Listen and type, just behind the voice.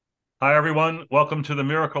Hi, everyone. Welcome to the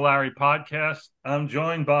Miracle Larry podcast. I'm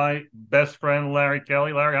joined by best friend Larry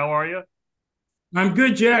Kelly. Larry, how are you? I'm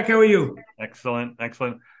good, Jack. How are you? Excellent,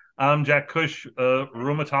 excellent. I'm Jack Cush, a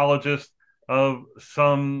rheumatologist of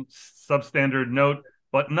some substandard note,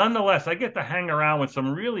 but nonetheless, I get to hang around with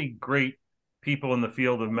some really great people in the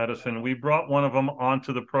field of medicine. We brought one of them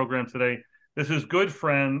onto the program today. This is good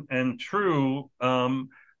friend and true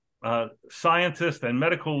scientist and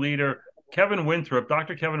medical leader, Kevin Winthrop.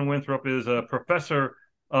 Dr. Kevin Winthrop is a professor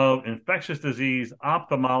of infectious disease,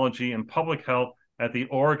 ophthalmology, and public health at the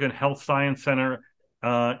Oregon Health Science Center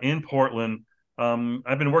in Portland.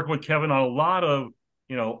 I've been working with Kevin on a lot of,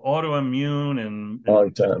 autoimmune and Long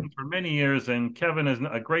infections time. for many years. And Kevin is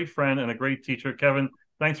a great friend and a great teacher. Kevin,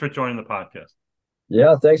 thanks for joining the podcast.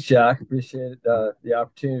 Yeah, thanks, Jack. Appreciate the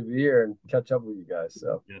opportunity to be here and catch up with you guys.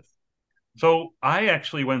 So Yes. So I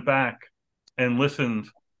actually went back and listened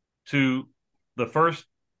to the first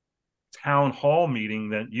town hall meeting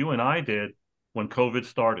that you and I did when COVID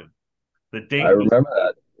started. The I date was remember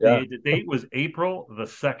that. Yeah. the date was April the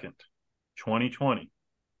 2nd, 2020.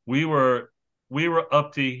 We were we were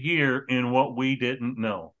up to here in what we didn't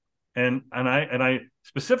know. And I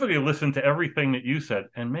specifically listened to everything that you said.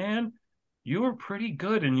 And man, you were pretty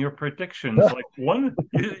good in your predictions. Like one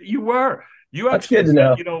you were. You That's actually good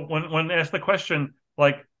to said, know. when asked the question,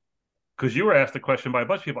 like, because you were asked the question by a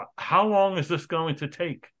bunch of people, how long is this going to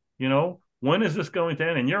take? When is this going to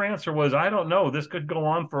end? And your answer was, I don't know. This could go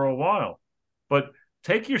on for a while. But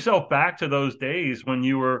take yourself back to those days when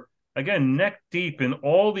you were, again, neck deep in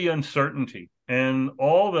all the uncertainty and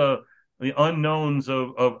all the unknowns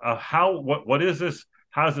of how, what is this?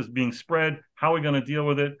 How is this being spread? How are we going to deal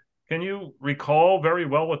with it? Can you recall very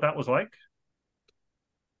well what that was like?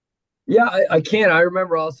 Yeah, I can. I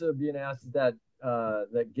remember also being asked at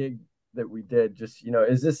that gig that we did, just,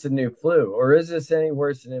 is this the new flu or is this any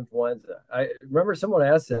worse than influenza? I remember someone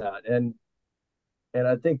asked that, and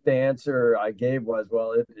I think the answer I gave was,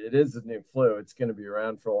 well, it is a new flu. It's going to be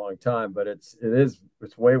around for a long time, but it's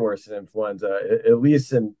way worse than influenza, at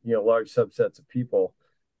least in large subsets of people,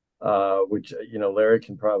 which Larry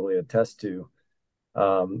can probably attest to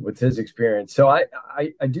with his experience. So I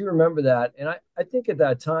do remember that, and I think at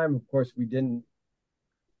that time, of course, we didn't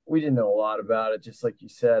know a lot about it, just like you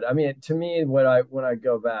said. I mean, to me, when I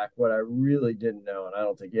go back, what I really didn't know, and I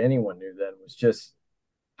don't think anyone knew then, was just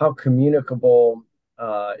how communicable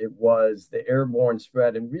it was, the airborne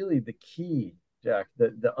spread, and really the key, Jack,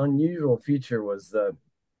 the unusual feature was the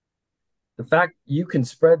fact you can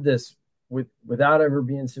spread this without ever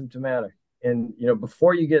being symptomatic. And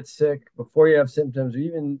before you get sick, before you have symptoms, or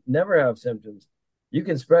even never have symptoms, you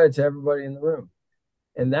can spread it to everybody in the room.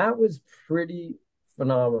 And that was pretty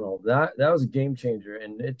phenomenal. That was a game changer.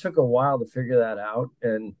 And it took a while to figure that out.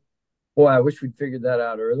 And boy, I wish we'd figured that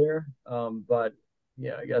out earlier. But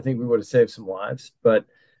yeah, I think we would have saved some lives. But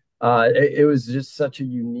it was just such a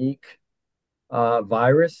unique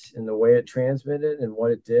virus and the way it transmitted and what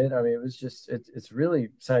it did. I mean, it was just it's really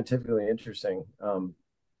scientifically interesting, and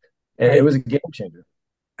it Hey, was a game changer.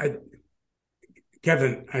 I,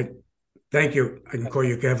 Kevin, I thank you. I can call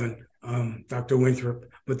you Kevin, Dr. Winthrop.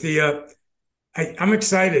 But I'm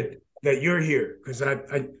excited that you're here because I have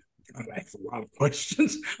a lot of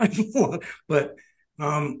questions. But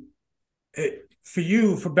for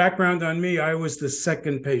you, for background on me, I was the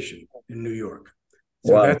second patient in New York,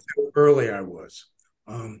 so Wow. that's how early I was.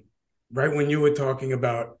 Um, right when you were talking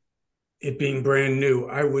about it being brand new,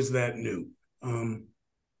 I was that new.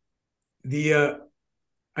 The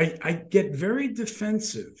I get very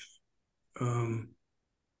defensive um,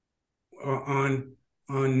 on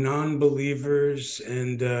non-believers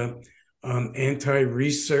and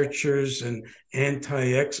anti-researchers and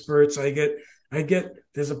anti-experts. I get.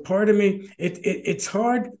 There's a part of me. It's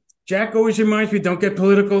hard. Jack always reminds me, don't get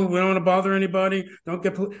political. We don't want to bother anybody. Don't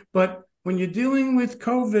get. But when you're dealing with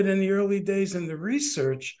COVID in the early days and the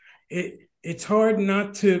research, it's hard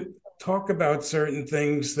not to talk about certain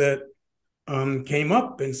things that came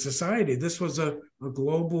up in society. This was a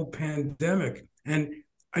global pandemic, and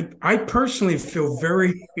I personally feel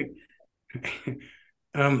very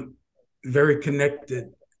um, very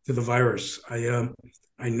connected to the virus. I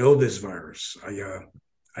know this virus.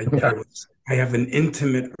 I have an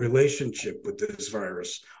intimate relationship with this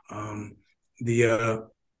virus. The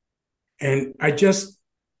and I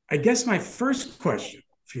guess my first question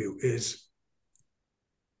for you is,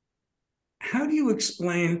 how do you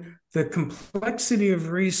explain the complexity of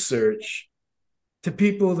research to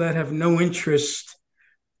people that have no interest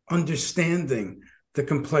understanding the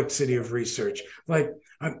complexity of research? Like,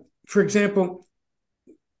 for example,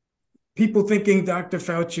 people thinking Dr.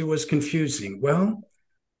 Fauci was confusing. Well,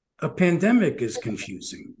 a pandemic is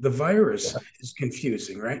confusing. The virus is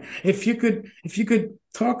confusing, right? If you could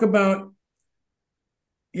talk about,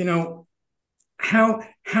 you know,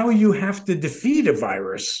 how you have to defeat a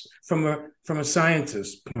virus from a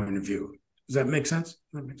scientist point of view. Does that make sense?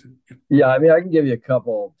 Does that make sense? Yeah. Yeah, I mean, I can give you a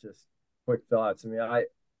couple just quick thoughts. I mean, I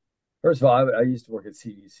first of all, I used to work at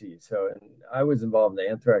CDC, so and I was involved in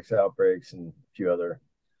the anthrax outbreaks and a few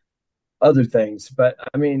other things. But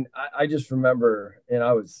I mean, I just remember, and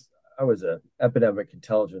I was a epidemic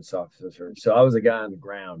intelligence officer, so I was a guy on the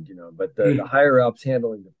ground, you know. But the Mm, higher ups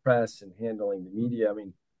handling the press and handling the media, I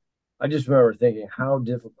mean, I just remember thinking how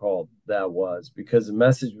difficult that was because the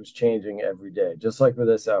message was changing every day, just like with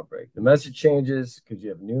this outbreak. The message changes because you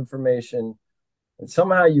have new information, and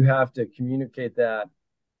somehow you have to communicate that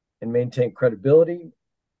and maintain credibility,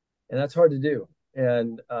 and that's hard to do.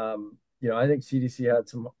 And I think CDC had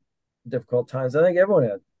some difficult times. I think everyone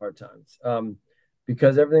had hard times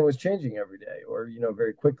because everything was changing every day, or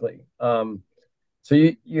very quickly. So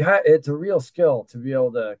you have it's a real skill to be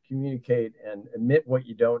able to communicate and admit what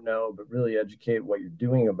you don't know, but really educate what you're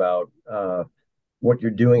doing about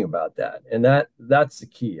that, and that's the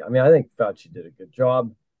key. I mean, I think Fauci did a good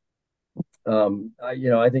job.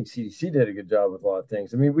 I think CDC did a good job with a lot of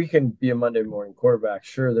things. I mean, we can be a Monday morning quarterback.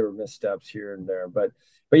 Sure, there were missteps here and there, but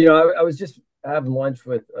I was just having lunch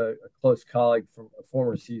with a close colleague from a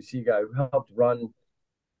former CDC guy who helped run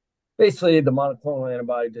basically the monoclonal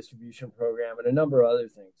antibody distribution program and a number of other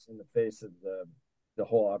things in the face of the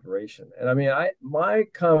whole operation. And I mean, I my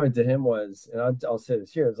comment to him was, and I'll say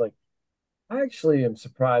this here, is like, I actually am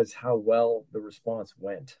surprised how well the response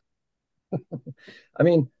went. I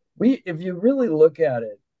mean, we if you really look at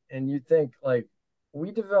it and you think like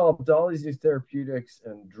we developed all these new therapeutics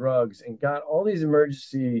and drugs and got all these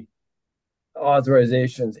emergency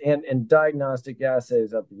authorizations and diagnostic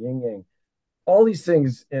assays up the yin yang, all these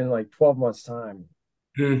things in like 12 months time.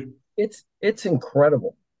 mm, It's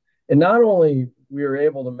incredible. And not only we were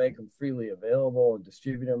able to make them freely available and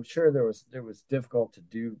distribute them, sure there was difficult to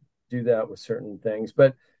do that with certain things,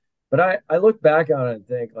 but I look back on it and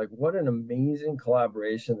think like what an amazing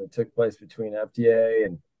collaboration that took place between FDA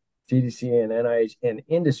and CDC and NIH and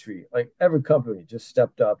industry. Like every company just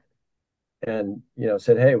stepped up and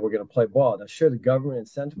said, "Hey, we're going to play ball." Now, sure, the government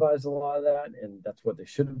incentivized a lot of that, and that's what they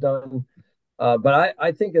should have done. But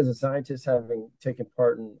I think as a scientist, having taken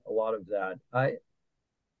part in a lot of that,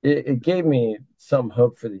 it gave me some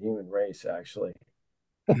hope for the human race, actually,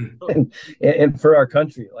 mm. and for our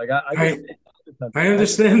country. Like I just I I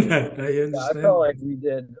understand that. I yeah, I felt understand like that. we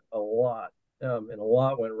did a lot, and a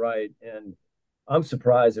lot went right, and I'm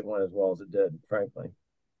surprised it went as well as it did, frankly.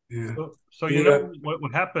 Yeah. So you know Yeah.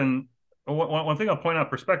 what happened. One thing I'll point out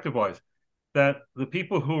perspective wise, that the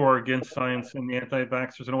people who are against science and the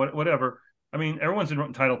anti-vaxxers and whatever, I mean, everyone's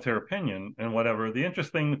entitled to their opinion and whatever. The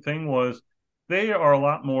interesting thing was they are a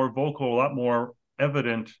lot more vocal, a lot more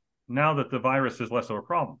evident now that the virus is less of a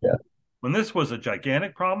problem. Yeah, When this was a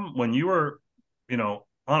gigantic problem, when you were,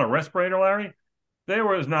 on a respirator, Larry, there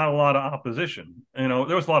was not a lot of opposition. There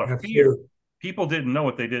was a lot of fear. Absolutely. People didn't know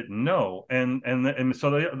what they didn't know, and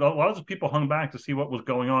so a lot of people hung back to see what was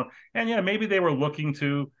going on. And yeah, maybe they were looking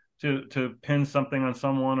to pin something on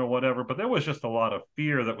someone or whatever, but there was just a lot of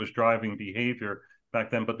fear that was driving behavior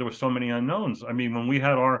back then. But there were so many unknowns. I mean, when we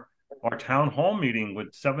had our town hall meeting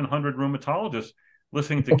with 700 rheumatologists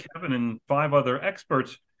listening to Kevin and five other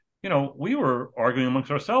experts, we were arguing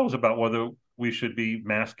amongst ourselves about whether we should be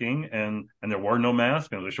masking, and there were no masks,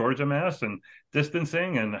 and there was a shortage of masks and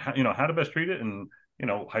distancing, and how to best treat it, and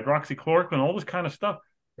hydroxychloroquine and all this kind of stuff.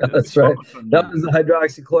 that's So right. much That unknown. was the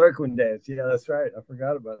hydroxychloroquine days. Yeah, that's right. I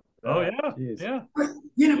forgot about Oh that. yeah, Jeez. yeah.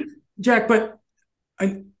 But, Jack, but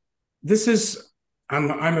I, this is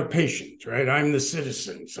I'm a patient, right? I'm the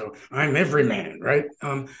citizen, so I'm every man, right?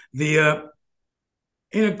 The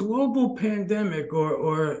In a global pandemic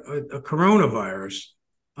or a coronavirus,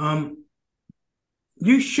 um,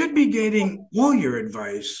 you should be getting all your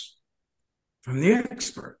advice from the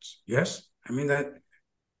experts. Yes, I mean that.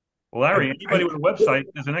 Well, Larry, anybody I with a website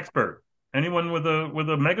is an expert. Anyone with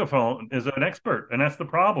a megaphone is an expert, and that's the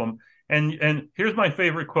problem. And here's my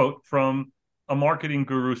favorite quote from a marketing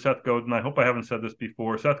guru, Seth Godin. I hope I haven't said this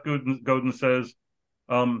before. Godin says,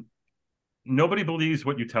 um, "Nobody believes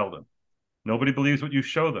what you tell them. Nobody believes what you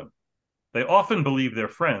show them. They often believe their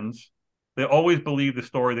friends. They always believe the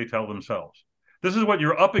story they tell themselves." This is what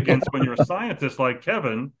you're up against when you're a scientist like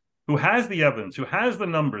Kevin, who has the evidence, who has the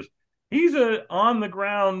numbers. He's a on the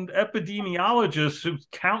ground epidemiologist who's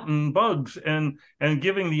counting bugs and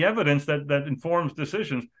giving the evidence that informs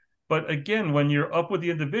decisions. But again, when you're up with the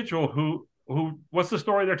individual who what's the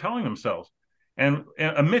story they're telling themselves? And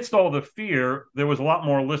amidst all the fear, there was a lot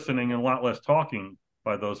more listening and a lot less talking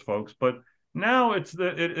by those folks. But now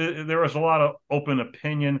there is a lot of open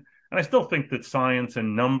opinion, and I still think that science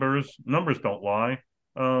and numbers don't lie.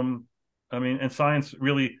 I mean, and science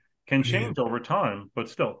really can Yeah. change over time, but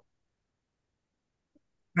still,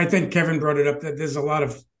 I think Kevin brought it up that there's a lot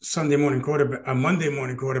of Monday morning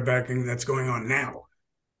quarterbacking that's going on now,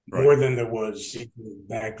 right. more than there was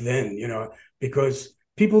back then, because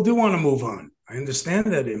people do want to move on. I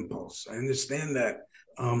understand that impulse. I understand that.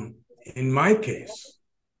 In my case,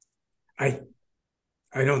 I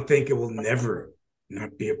I don't think it will never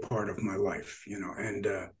not be a part of my life, And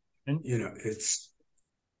it's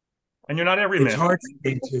you're not every it's man, hard for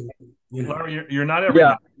me to, Larry. You're not every Yeah,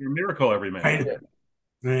 man. You're a miracle every man. I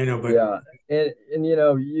yeah, I know, but yeah. And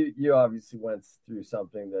you obviously went through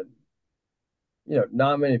something that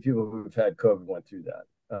not many people who've had COVID went through that.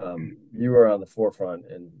 You were on the forefront,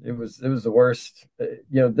 and it was the worst.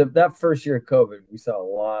 That first year of COVID, we saw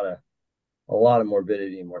a lot of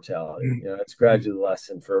morbidity and mortality. It's gradually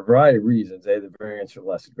lessened for a variety of reasons. The variants are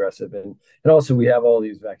less aggressive, and also we have all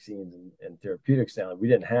these vaccines and therapeutics now that we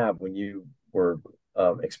didn't have when you were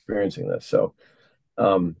experiencing this. So,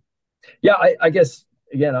 yeah, I guess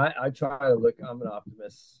again, I try to look. I'm an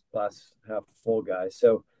optimist, glass half full guy.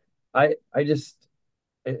 So, I just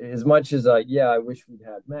as much as I wish we'd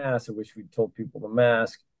had masks. I wish we'd told people to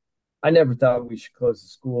mask. I never thought we should close the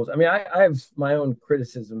schools. I mean, I have my own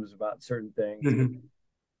criticisms about certain things, but mhm.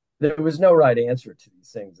 there was no right answer to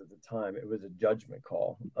these things at the time. It was a judgment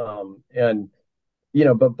call. And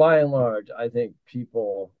but by and large, I think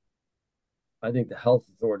the health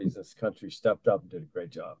authorities in this country stepped up and did a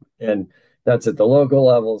great job. And that's at the local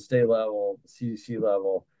level, state level, CDC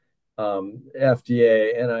level,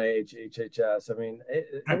 FDA, NIH, HHS. I mean,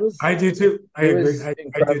 it was I do too. I it agree. was I do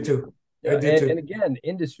incredible. too. I Yeah, do and too. again,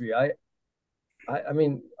 industry. I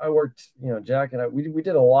mean, I worked, Jack and we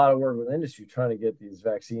did a lot of work with industry trying to get these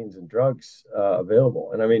vaccines and drugs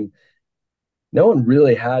available. And I mean, no one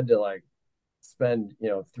really had to like spend,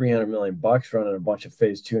 300 million bucks running a bunch of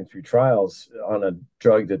phase 2 and 3 trials on a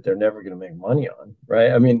drug that they're never going to make money on.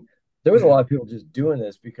 Right. I mean, there was a Yeah. lot of people just doing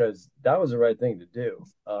this because that was the right thing to do.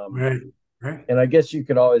 Right. Right. And I guess you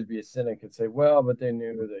could always be a cynic and say, well, but they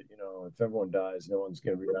knew that, if everyone dies, no one's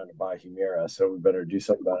going to be around to buy Humira. So we better do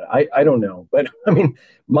something about it. I don't know. But I mean,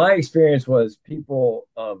 my experience was people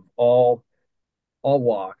of all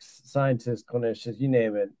walks, scientists, clinicians, you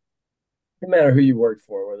name it, no matter who you worked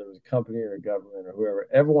for, whether it was a company or a government or whoever,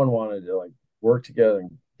 everyone wanted to like work together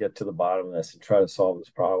and get to the bottom of this and try to solve this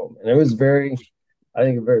problem. And it was I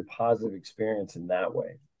think, a very positive experience in that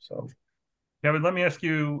way. So, Kevin, let me ask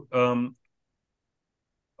you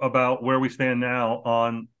about where we stand now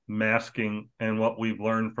on masking and what we've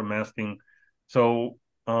learned from masking. So,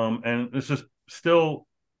 and this is still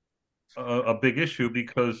a big issue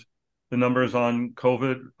because the numbers on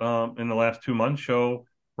COVID in the last 2 months show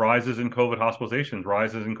rises in COVID hospitalizations,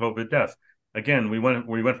 rises in COVID deaths. Again, we went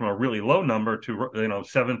from a really low number to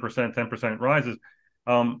 7%, 10% rises,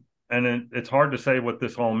 and it's hard to say what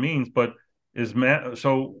this all means. But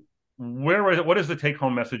so where is it? What is the take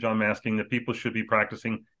home message on masking that people should be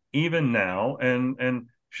practicing even now, and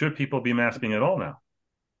should people be masking at all now?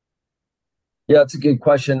 yeah, it's a good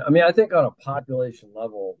question. I mean, I think on a population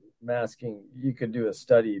level, masking, you could do a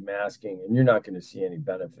study masking and you're not going to see any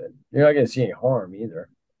benefit. You're not going to see any harm either.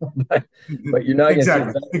 but, but you're not going to see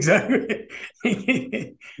any Exactly. benefit.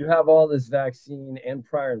 Exactly. You have all this vaccine and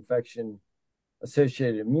prior infection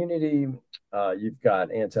associated immunity. You've got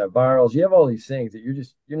antivirals. You have all these things that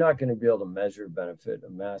you're not going to be able to measure benefit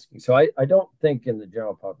of masking. So I don't think in the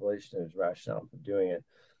general population there's rationale for doing it.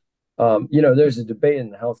 There's a debate in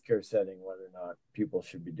the healthcare setting whether or not people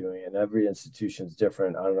should be doing it. And every institution is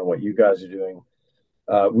different. I don't know what you guys are doing.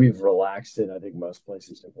 We've relaxed it. I think most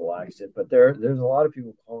places have relaxed it, but there's a lot of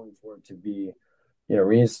people calling for it to be,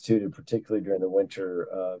 reinstituted, particularly during the winter,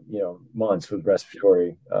 months with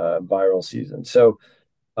respiratory viral season. So,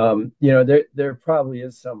 there probably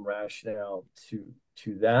is some rationale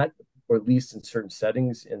to that, or at least in certain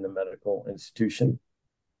settings in the medical institution,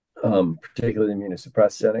 particularly the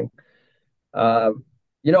immunosuppressed setting. Uh,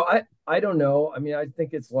 I don't know. I mean, I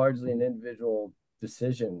think it's largely an individual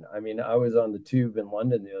decision. I mean, I was on the tube in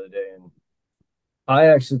London the other day, and I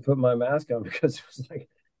actually put my mask on because it was like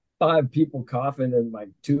five people coughing in my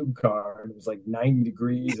tube car, and it was like 90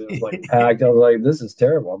 degrees, and it was like packed. I was like, "This is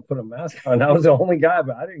terrible." I'm putting a mask on. I was the only guy,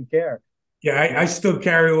 but I didn't care. Yeah, I still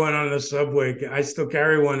carry one on the subway. I still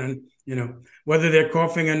carry one, and whether they're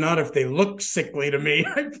coughing or not, if they look sickly to me,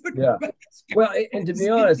 I put Yeah. mask Well, on. and to be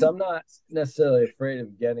honest, I'm not necessarily afraid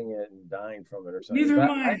of getting it and dying from it or something, Neither am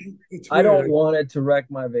but I. It's I don't weird. want it to wreck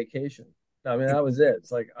my vacation. I mean, that was it.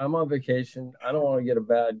 It's like I'm on vacation. I don't want to get a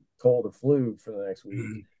bad cold or flu for the next week.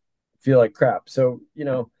 Mhm. Feel like crap. So,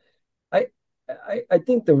 I I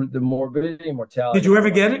think the morbidity and Did mortality you from ever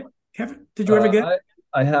get it, Kevin? Did you ever uh get it?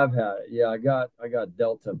 I have had it. Yeah, I got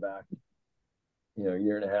Delta back, a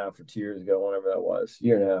year and a half or 2 years ago, whenever that was,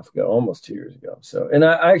 year and a half ago, almost 2 years ago. So, and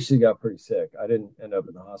I actually got pretty sick. I didn't end up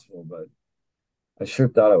in the hospital, but I sure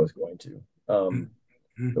thought I was going to, the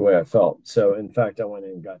Mhm. way I felt. So, in fact, I went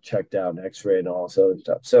in and got checked out and X-rayed and all this other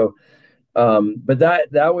stuff. So, but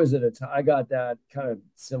that was at a time I got that kind of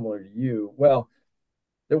similar to you. Well,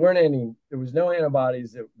 there was no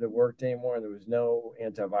antibodies that worked anymore, and there was no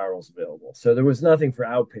antivirals available. So there was nothing for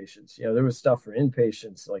outpatients. There was stuff for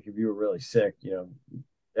inpatients, like if you were really sick,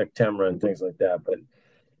 Actemra and things like that. But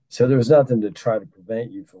so there was nothing to try to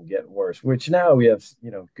prevent you from getting worse, which now we have,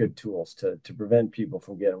 good tools to prevent people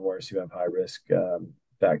from getting worse who have high risk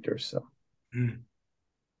factors. So Mhm.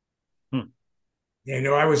 Hmm.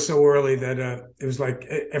 Yeah, I was so early that it was like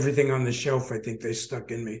everything on the shelf. I think they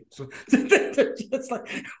stuck in me. So they're just like,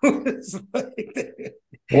 well,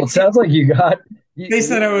 it sounds like you got they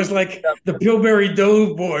said I you was like the Pillsbury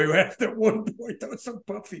Doughboy who after one point I was so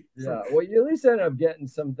puffy. So yeah, well, you at least ended up getting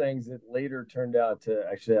some things that later turned out to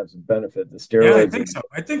actually have some benefit, the yeah, I steroids think so.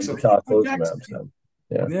 I think and the so. Jackson. tocilizumab. So,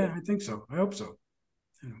 yeah. Yeah, I think so. I hope so.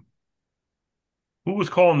 You know. Who was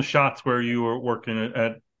calling the shots where you were working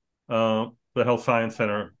at the health science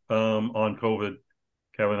center on COVID,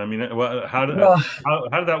 Kevin? I mean, Well, how did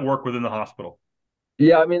that work within the hospital?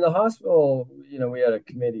 yeah, I mean, the hospital, we had a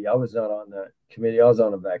committee. I was not on that committee. I was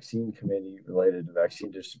on a vaccine committee related to vaccine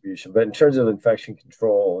distribution. But in terms of infection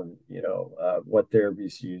control and, what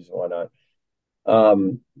therapies to use and whatnot,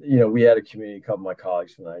 we had a committee, a couple of my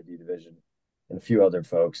colleagues from the ID division and a few other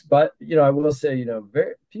folks. But, I will say,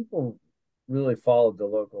 people really followed the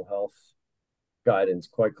local health guidance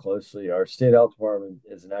quite closely. Our state health department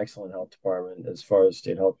is an excellent health department as far as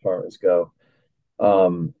state health departments go.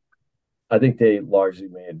 Um, I think they largely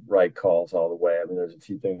made right calls all the way. I mean, there's a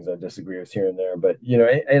few things I disagree with here and there, but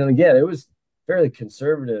and again, it was fairly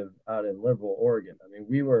conservative out in liberal Oregon. I mean,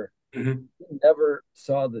 Mhm. we never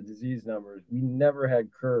saw the disease numbers. We never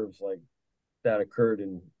had curves like that occurred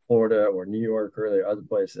in Florida or New York or the other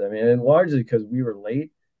places. I mean, and largely because we were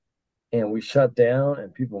late and we shut down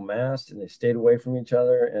and people masked and they stayed away from each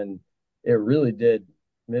other, and it really did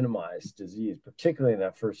minimize disease, particularly in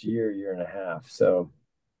that first year and a half. So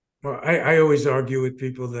Well, I always argue with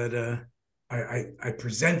people that I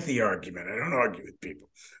present the argument. I don't argue with people.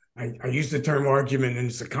 I use the term argument and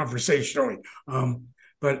it's a conversation only.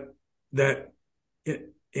 But that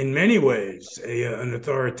in many ways, an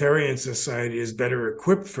authoritarian society is better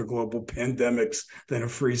equipped for global pandemics than a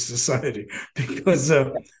free society because,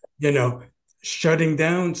 you know, shutting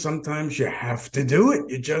down, sometimes you have to do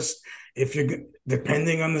it. If you're,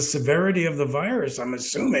 depending on the severity of the virus, I'm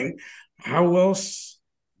assuming, how else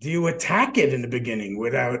do you attack it in the beginning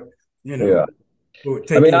without, you know, yeah, I mean,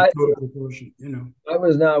 taking total proportion? I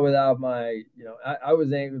was not without my, I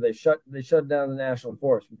was angry. They shut down the national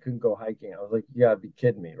forest. We couldn't go hiking. I was like, you gotta be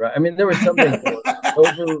kidding me, right? I mean, there were some things that were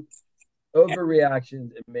over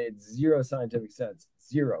overreactions. It made zero scientific sense,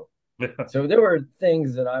 zero. So there were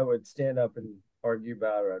things that I would stand up and argue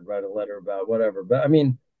about, or I'd write a letter about, whatever. But I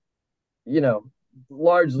mean, you know,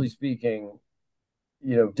 largely speaking,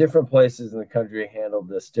 different places in the country handled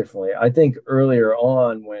this differently. I think earlier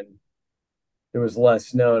on, when there was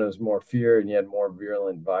less known, it was more fear, and you had more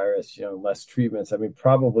virulent virus, less treatments. I mean,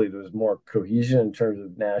 probably there was more cohesion in terms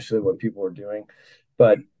of nationally what people were doing,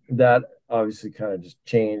 but that obviously kind of just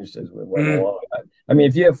changed as we went Mm, along. I mean,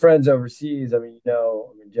 if you have friends overseas, I mean,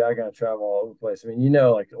 Jack and I travel all over the place. I mean,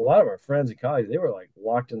 like a lot of our friends and colleagues, they were like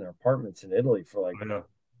locked in their apartments in Italy for like I know.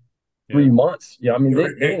 Yeah. 3 months. I mean, they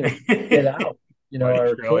didn't get out, or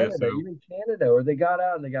Australia Canada, too. even Canada, or they got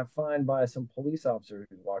out and they got fined by some police officer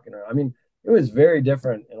who's walking around. I mean, it was very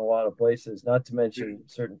different in a lot of places, not to mention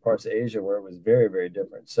certain parts of Asia where it was very, very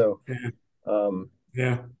different. So, yeah, um,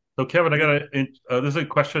 yeah. So Kevin, this is a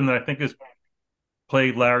question that I think has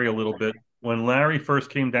plagued Larry a little bit. When Larry first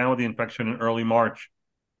came down with the infection in early March,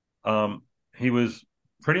 um, he was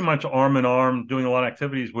pretty much arm in arm doing a lot of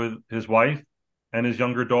activities with his wife and his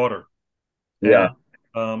younger daughter. And yeah,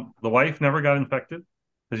 the wife never got infected.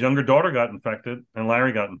 His younger daughter got infected, and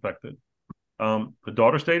Larry got infected. The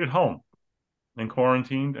daughter stayed at home and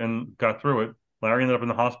quarantined and got through it. Larry ended up in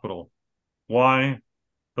the hospital. Why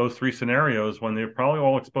those three scenarios when they're probably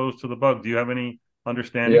all exposed to the bug? Do you have any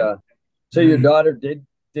understanding? yeah. So your daughter did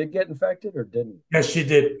get infected or didn't? Yes, she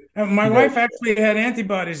did. And my She did. wife actually had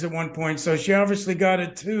antibodies at one point, so she obviously got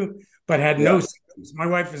it too, but had Yeah. no symptoms. My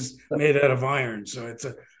wife is made out of iron, so it's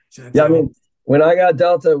Yeah, a I whole. mean, when I got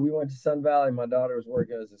Delta, we went to Sun Valley. My daughter was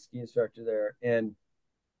working as a ski instructor there, and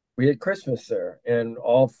we had Christmas there, and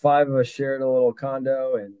all five of us shared a little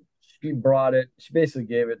condo, and she brought it. She basically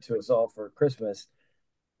gave it to us all for Christmas.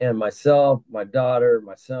 And myself, my daughter,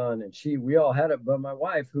 my son, and we all had it. But my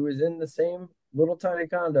wife, who was in the same little tiny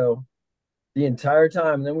condo the entire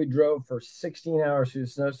time, and then we drove for 16 hours through the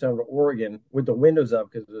snowstorm to Oregon with the windows up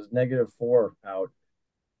because it was -4 out.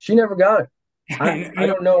 She never got it. I know,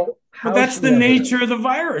 don't know but how that's she the never got it. nature of the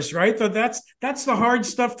virus, right? So that's the hard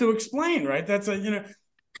stuff to explain, right? That's a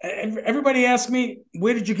everybody asks me,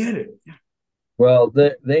 where did you get it? Well,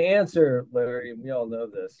 the answer, Larry, and we all know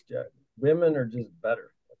this, Jack, women are just better.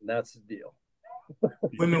 And that's the deal. You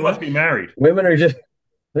Women must what? be married. Women are just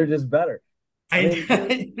they're just better. I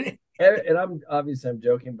mean, I, and I'm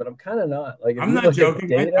joking, but I'm kind of not. Like if I'm you not look at joking.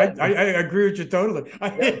 data, I agree with you totally.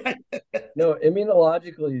 yeah, no,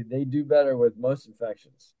 immunologically they do better with most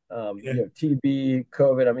infections. Yeah, TB,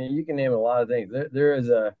 COVID. I mean, you can name a lot of things. There is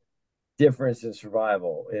a difference in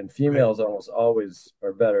survival, and right. females almost always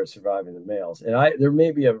are better at surviving than males. And there may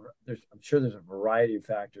be I'm sure there's a variety of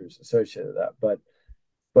factors associated with that, but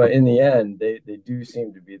in the end, they do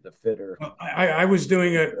seem to be the fitter. Well, I was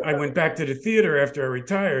doing it. I went back to the theater after I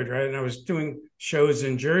retired, right? And I was doing shows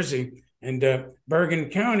in Jersey, and Bergen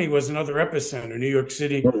County was another epicenter, New York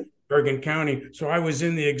City, Bergen County. So I was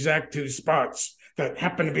in the exact two spots that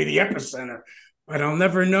happened to be the epicenter. But I'll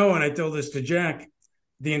never know, and I told this to Jack,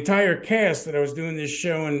 the entire cast that I was doing this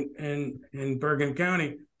show in Bergen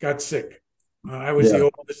County got sick. I was the Yeah,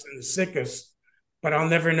 oldest and the sickest, but I'll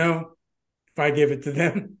never know if I gave it to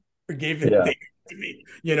them or gave it yeah, to me.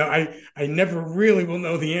 I never really will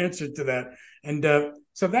know the answer to that. And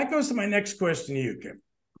so that goes to my next question to you, Kim.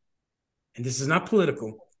 And this is not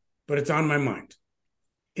political, but it's on my mind.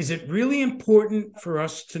 Is it really important for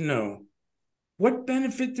us to know what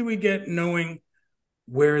benefit do we get knowing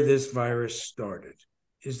where this virus started?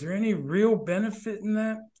 Is there any real benefit in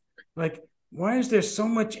that? Like, why is there so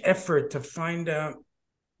much effort to find out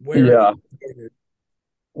where it yeah. started?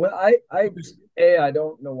 Well, I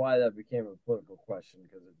don't know why that became a political question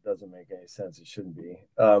because it doesn't make any sense. It shouldn't be.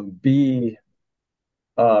 B,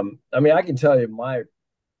 I mean, I can tell you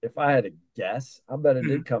if I had to guess, I bet it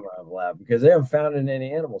did come out of a lab because they haven't found it in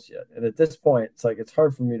any animals yet. And at this point, it's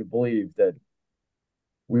hard for me to believe that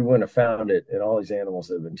we wouldn't have found it in all these animals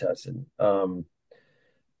that have been tested.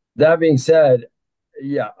 That being said,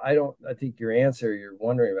 yeah, I think your answer you're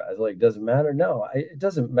wondering about is like, does it matter? No, it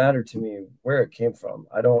doesn't matter to me where it came from.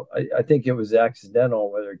 I think it was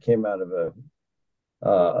accidental whether it came out of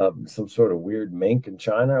some sort of weird mink in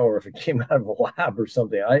China or if it came out of a lab or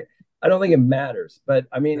something. I don't think it matters, but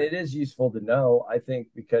I mean, it is useful to know, I think,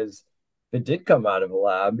 because if it did come out of a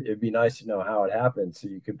lab, it'd be nice to know how it happened so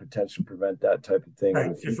you could potentially prevent that type of thing in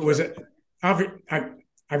Right. the If it was future. a,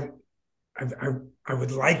 I, I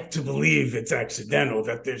would like to believe it's accidental,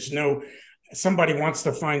 that there's no, somebody wants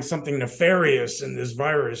to find something nefarious in this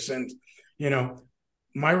virus. And, you know,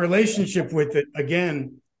 my relationship with it,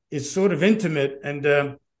 again, is sort of intimate. And,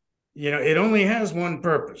 it only has one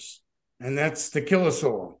purpose, and that's to kill us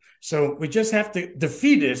all. So we just have to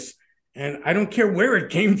defeat it. And I don't care where it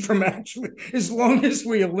came from, actually, as long as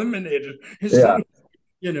we eliminate it, as Yeah. long,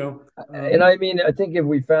 you know. And I mean, I think if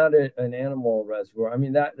we found an animal reservoir, I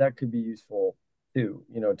mean that could be useful too,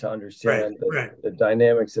 to Right, understand right. the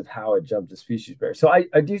dynamics of how it jumped to species pair. So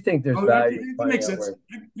I do think there's Oh, value in that finding makes out sense.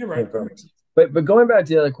 where it You're came right. That from. makes sense. But going back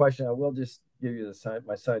to the other question, I will just give you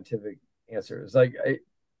my scientific answer. It's like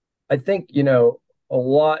I think, a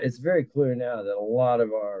lot, it's very clear now that a lot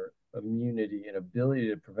of our immunity and ability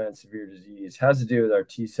to prevent severe disease has to do with our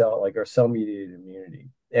T cell, like our cell mediated immunity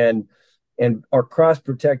and our cross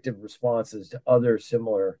protective responses to other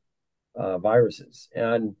similar viruses.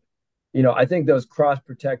 And, I think those cross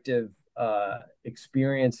protective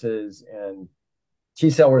experiences and T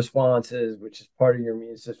cell responses, which is part of your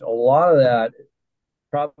immune system, a lot of that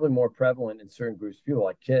probably more prevalent in certain groups of people,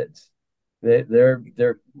 like kids.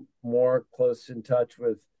 They're more close in touch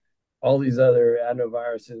with all these other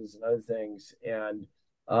adenoviruses and other things, and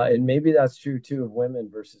maybe that's true too of women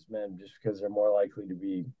versus men, just because they're more likely to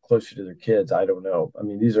be closer to their kids. I don't know. I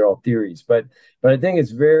mean, these are all theories, but I think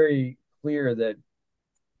it's very clear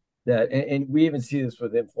and we even see this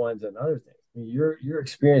with influenza and other things. I mean, your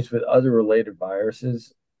experience with other related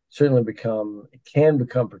viruses certainly can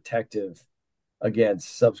become protective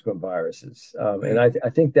against subsequent viruses. And I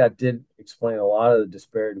think that did explain a lot of the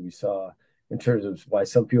disparity we saw in terms of why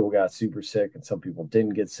some people got super sick and some people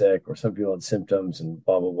didn't get sick, or some people had symptoms and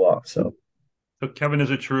blah blah blah. So So, Kevin,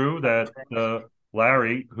 is it true that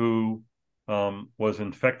Larry, who was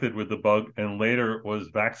infected with the bug and later was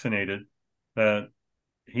vaccinated, that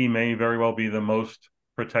he may very well be the most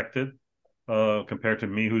protected compared to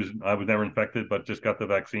me, I was never infected but just got the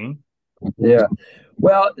vaccine? yeah,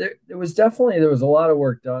 well, there was a lot of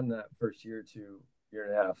work done that first year to year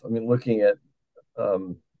and a half. I mean, looking at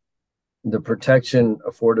um, the protection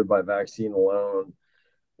afforded by vaccine alone,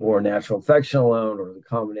 or natural infection alone, or the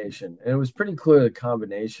combination, and it was pretty clear the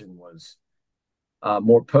combination was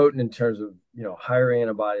more potent in terms of higher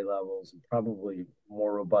antibody levels and probably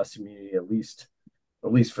more robust immunity, at least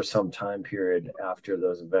for some time period after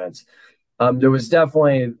those events. There was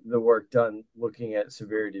definitely the work done looking at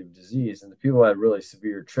severity of disease, and the people who had really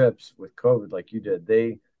severe trips with COVID, like you did,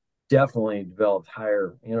 they definitely developed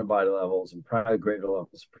higher antibody levels and probably greater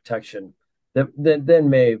levels of protection that then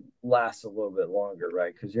may last a little bit longer,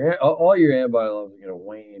 right? Because all your antibody levels are going to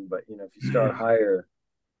wane, but if you start higher,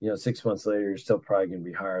 6 months later, you're still probably going to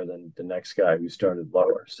be higher than the next guy who started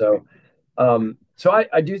lower. So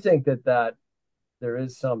I do think that there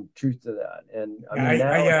is some truth to that. And I mean,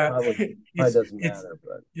 now it probably doesn't it's matter,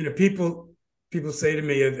 but people say to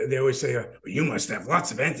me, they always say, well, you must have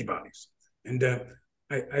lots of antibodies, and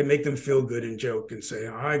I make them feel good and joke and say,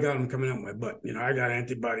 oh, I got them coming out my butt. I got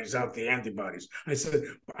antibodies out the antibodies. I said,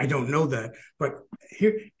 I don't know that, but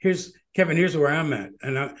here's Kevin. Here's where I'm at,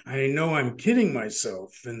 and I know I'm kidding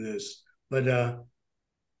myself in this, but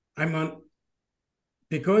I'm on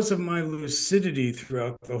because of my lucidity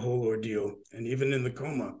throughout the whole ordeal, and even in the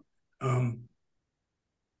coma.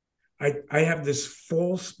 I have this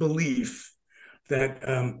false belief that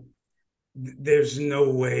there's no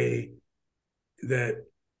way that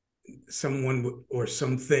someone or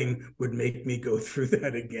something would make me go through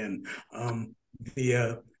that again. Do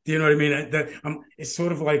you know what I mean? It's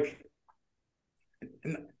sort of like,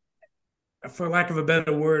 for lack of a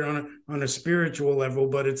better word, on a spiritual level,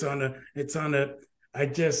 but it's on a. I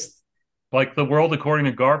just Like the world according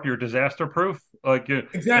to Garp, you're disaster proof.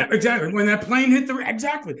 exactly. When that plane hit the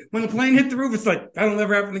when the plane hit the roof, it's like that'll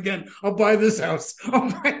never happen again. I'll buy this house. I'll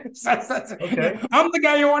buy this house. Okay. I'm the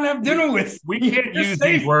guy you want to have dinner with. We can't You're use these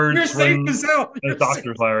safe. You're words safe as hell. as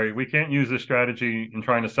doctors, Larry. We can't use this strategy in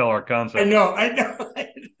trying to sell our I concept. know. I know.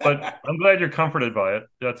 But I'm glad you're comforted by it.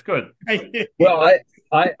 That's good. well,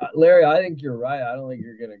 Larry, I think you're right. I don't think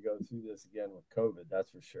you're going to go through this again with COVID. That's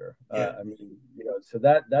for sure. Yeah. I mean, so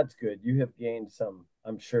that's good. You have gained some,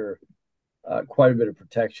 I'm sure, quite a bit of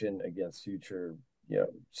protection against future,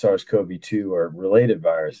 SARS-CoV-2 or related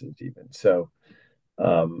viruses, even. So,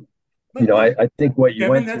 I think what you Kevin,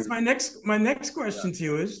 went that's through. my next question to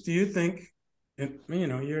you is: do you think,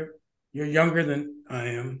 you're younger than I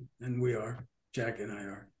am, and we are, Jack and I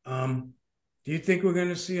are. Do you think we're going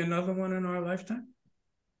to see another one in our lifetime?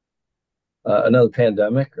 Another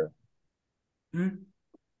pandemic, or Hmm?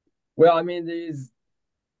 well, I mean,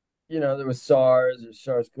 there was SARS or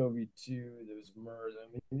SARS-CoV-2, there was MERS. I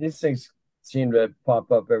mean, these things seem to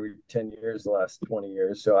pop up every 10 years, the last 20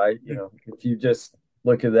 years. So if you just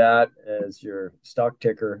look at that as your stock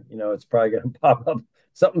ticker, it's probably going to pop up.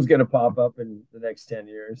 Something's going to pop up in the next 10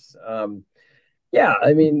 years. Yeah,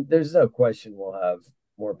 I mean, there's no question we'll have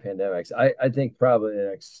more pandemics. I think probably the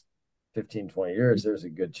next 15, 20 years, there's a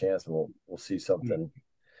good chance we'll see something.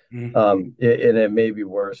 Hmm. And it may be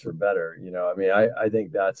worse or better. I mean, I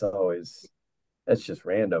think that's just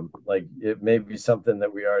random. Like, it may be something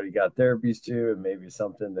that we already got therapies to. It may be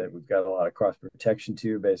something that we've got a lot of cross protection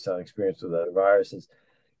to based on experience with other viruses,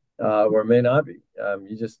 or it may not be.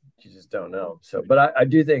 You just don't know. So, but I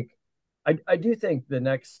do think the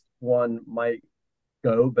next one might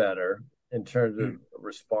go better in terms of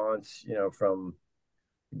response, from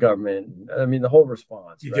government. I mean, the whole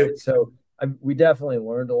response, You right? do. So we definitely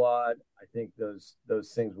learned a lot. I think those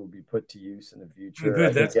things will be put to use in the Oh, future. I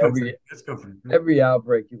good. think That's comforting. That's comforting. every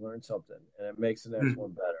outbreak you learn something, and it makes the next Hmm.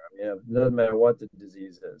 one better. I mean, it doesn't matter what the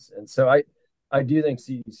disease is, and so I do think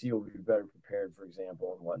CDC will be better prepared, for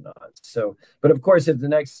example, and whatnot. So, but of course, if the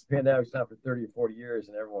next pandemic's not for 30 or 40 years,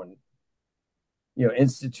 and everyone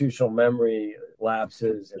institutional memory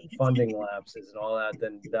lapses and funding lapses and all that,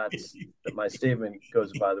 then my statement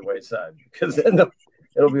goes by the wayside, because then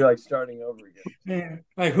it'll be like starting over again. Yeah.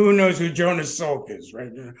 Like, who knows who Jonas Salk is,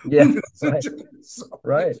 right? Yeah, right,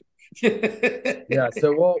 right. Yeah,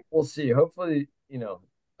 so we'll see. Hopefully,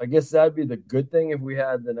 I guess that'd be the good thing if we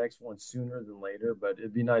had the next one sooner than later, but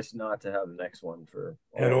it'd be nice not to have the next one for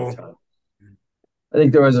a At long all. time. I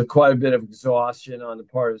think there was quite a bit of exhaustion on the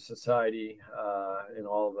part of society, and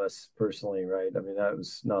all of us personally, right? I mean, that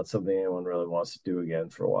was not something anyone really wants to do again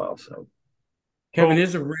for a while. So, Kevin,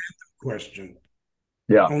 here's a random question,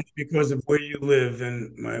 yeah. only because of where you live,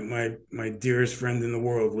 and my dearest friend in the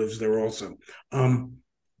world lives there also.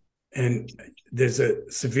 And there's a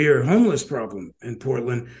severe homeless problem in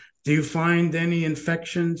Portland. Do you find any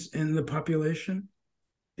infections in the population?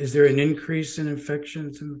 Is there an increase in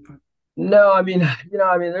infections in the population? No, I mean,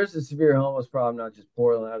 there's a severe homeless problem, not just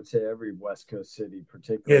Portland. I would say every West Coast city,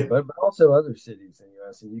 particularly, Yeah, but also other cities in the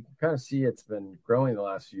U.S. And you can kind of see it's been growing the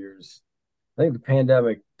last few years. I think the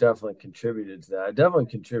pandemic definitely contributed to that. It definitely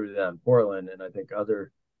contributed to that in Portland, and I think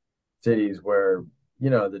other cities where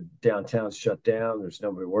the downtown's shut down. There's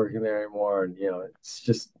nobody working there anymore, and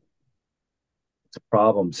it's a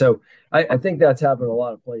problem. So I think that's happened in a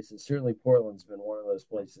lot of places. Certainly, Portland's been one of those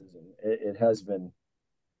places, and it has been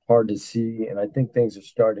hard to see. And I think things are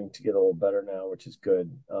starting to get a little better now, which is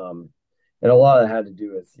good. And a lot of it had to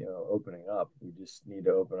do with opening up. We just need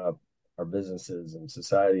to open up our businesses and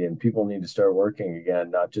society, and people need to start working again,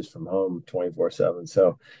 not just from home 24/7.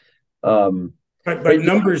 So, um, but but yeah,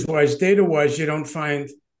 numbers wise, data wise, you don't find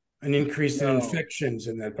an increase in no. infections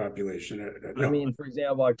in that population. I No. mean, for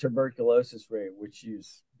example, our tuberculosis rate, which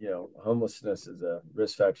use homelessness as a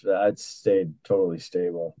risk factor, that's stayed totally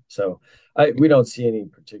stable. So we don't see any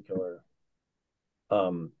particular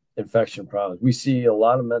infection problems. We see a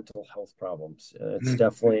lot of mental health problems.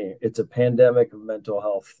 It's a pandemic of mental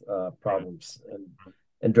health problems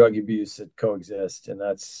and drug abuse that coexist, and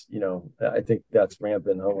that's I think that's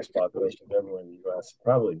rampant homeless populations everywhere in the U.S.,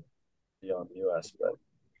 probably beyond the U.S. But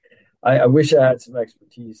I wish I had some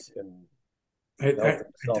expertise in I,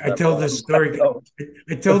 helping solve I that tell problem. this story.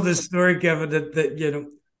 I tell this story, Kevin,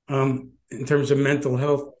 in terms of mental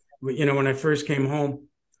health. When I first came home,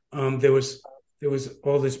 there was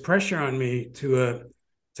all this pressure on me to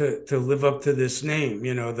live up to this name.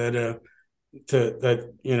 That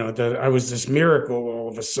I was this miracle all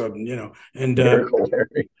of a sudden. And Miracle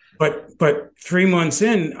Larry. but 3 months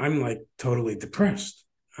in, I'm like totally depressed.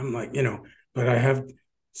 I'm like, but I have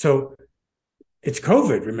so it's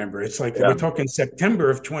COVID, remember? It's like Yeah, we're talking September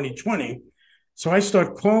of 2020. So I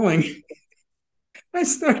start calling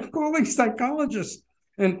psychologists.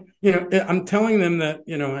 And I'm telling them that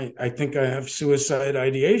I think I have suicide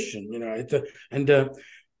ideation. And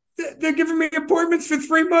they're giving me appointments for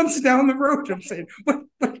 3 months down the road. I'm saying, what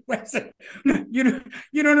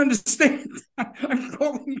you don't understand. I'm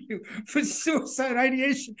calling you for suicide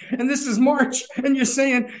ideation, and this is March, and you're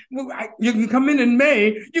saying, well, you can come in May.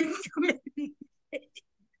 You can come in.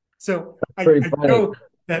 So pretty I funny. know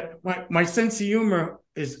that my sense of humor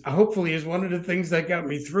is hopefully is one of the things that got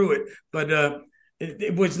me through it. But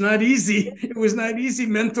it was not easy. It was not easy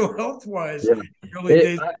mental health wise Yeah, in the early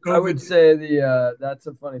days of I would COVID. say that's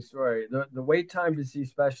a funny story. The wait time to see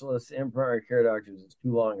specialists and primary care doctors is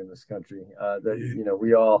too long in this country. That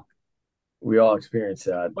we all experience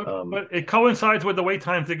that. But it coincides with the wait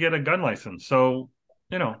time to get a gun license. So,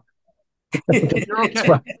 you know, you're it's, okay.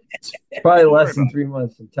 probably, it's probably Don't worry less about than it. 3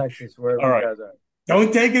 months in Texas, wherever All you right. guys are.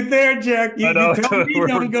 Don't take it there, Jack. You, I you know told me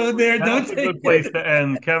don't go there. Don't that's a take good place it. to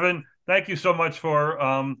end. Kevin, thank you so much for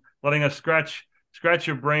letting us scratch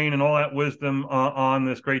your brain and all that wisdom on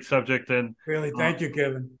this great subject. And Really, uh, thank you,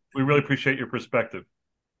 Kevin. we really appreciate your perspective.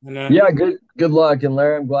 And Yeah, good luck, and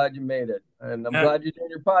Larry, I'm glad you made it, and I'm uh, glad you're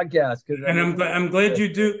doing your podcast because I and mean, I'm glad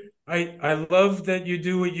you do. I love that you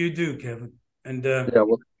do what you do, Kevin. And yeah,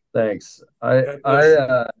 well, thanks. I God I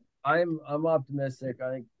bless you. I'm optimistic.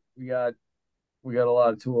 I think we got a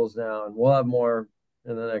lot of tools now, and we'll have more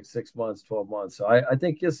in the next 6 months, 12 months. So I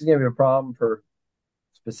think this is going to be a problem for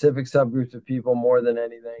specific subgroups of people more than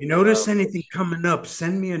anything. You notice anything Which coming up?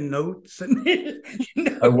 Send me a note. Send me,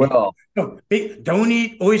 I will. no, don't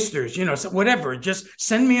eat oysters. So whatever. Just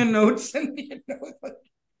send me a note. Send me a note.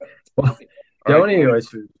 Well, All right. don't eat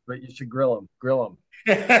oysters, but you should grill them. Grill them.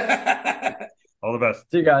 Thank All the best.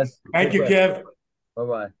 See you guys. Take you, care. Kev. Bye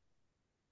bye.